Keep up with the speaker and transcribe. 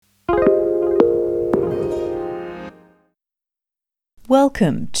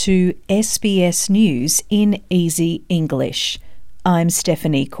Welcome to SBS News in Easy English. I'm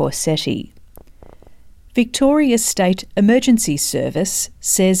Stephanie Corsetti. Victoria State Emergency Service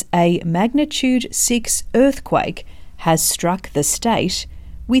says a magnitude 6 earthquake has struck the state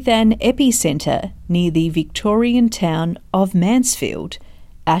with an epicentre near the Victorian town of Mansfield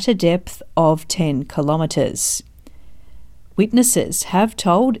at a depth of 10 kilometres. Witnesses have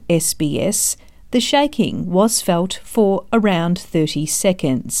told SBS the shaking was felt for around 30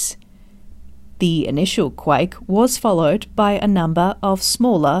 seconds. The initial quake was followed by a number of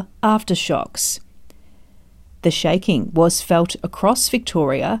smaller aftershocks. The shaking was felt across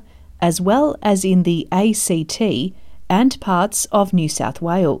Victoria as well as in the ACT and parts of New South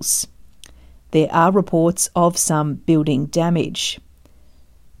Wales. There are reports of some building damage.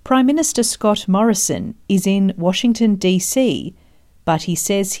 Prime Minister Scott Morrison is in Washington, D.C., but he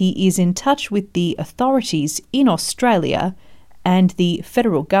says he is in touch with the authorities in Australia and the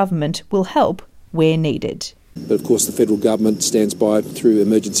federal government will help where needed. But of course the federal government stands by through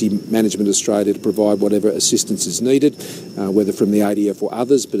Emergency Management Australia to provide whatever assistance is needed, whether from the ADF or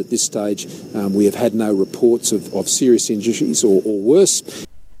others, but at this stage we have had no reports of serious injuries or worse.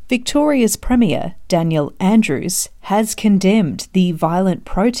 Victoria's Premier, Daniel Andrews, has condemned the violent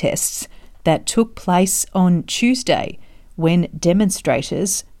protests that took place on Tuesday when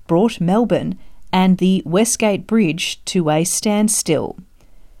demonstrators brought Melbourne and the Westgate Bridge to a standstill.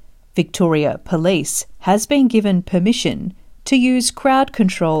 Victoria Police has been given permission to use crowd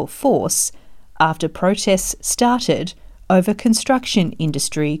control force after protests started over construction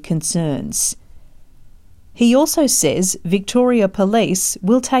industry concerns. He also says Victoria Police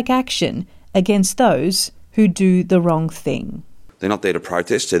will take action against those who do the wrong thing. They're not there to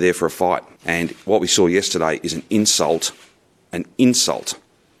protest, they're there for a fight. And what we saw yesterday is an insult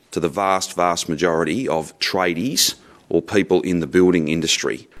to the vast majority of tradies or people in the building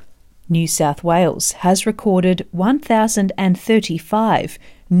industry. New South Wales has recorded 1,035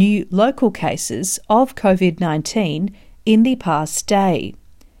 new local cases of COVID-19 in the past day.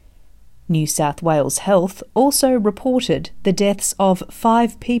 New South Wales Health also reported the deaths of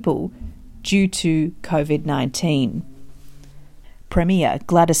 5 people due to COVID-19. Premier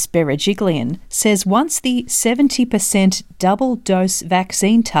Gladys Berejiklian says once the 70% double-dose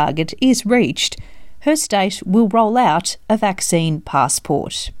vaccine target is reached, her state will roll out a vaccine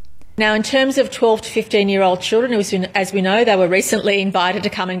passport. Now, in terms of 12 to 15-year-old children, as we know, they were recently invited to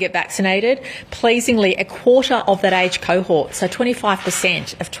come and get vaccinated. Pleasingly, a quarter of that age cohort, so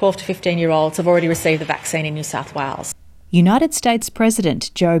 25% of 12 to 15-year-olds have already received the vaccine in New South Wales. United States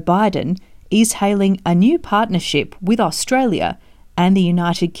President Joe Biden is hailing a new partnership with Australia and the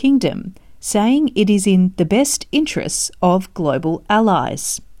United Kingdom, saying it is in the best interests of global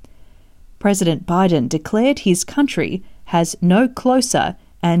allies. President Biden declared his country has no closer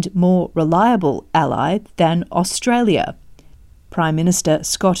and more reliable ally than Australia. Prime Minister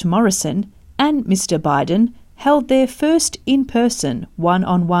Scott Morrison and Mr Biden held their first in-person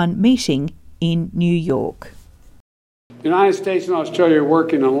one-on-one meeting in New York. The United States and Australia are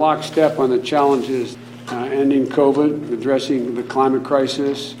working in lockstep on the challenges ending COVID, addressing the climate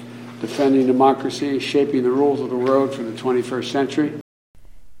crisis, defending democracy, shaping the rules of the road for the 21st century.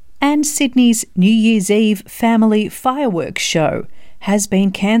 And Sydney's New Year's Eve family fireworks show has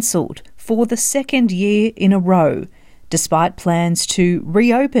been cancelled for the second year in a row, despite plans to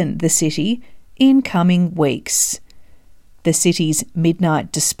reopen the city in coming weeks. The city's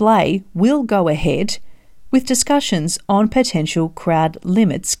midnight display will go ahead, with discussions on potential crowd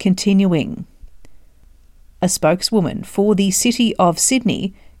limits continuing. A spokeswoman for the City of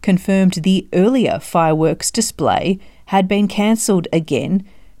Sydney confirmed the earlier fireworks display had been cancelled again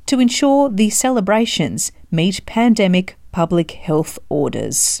to ensure the celebrations meet pandemic public health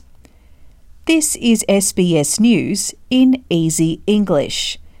orders. This is SBS News in Easy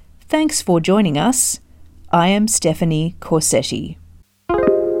English. Thanks for joining us. I am Stephanie Corsetti.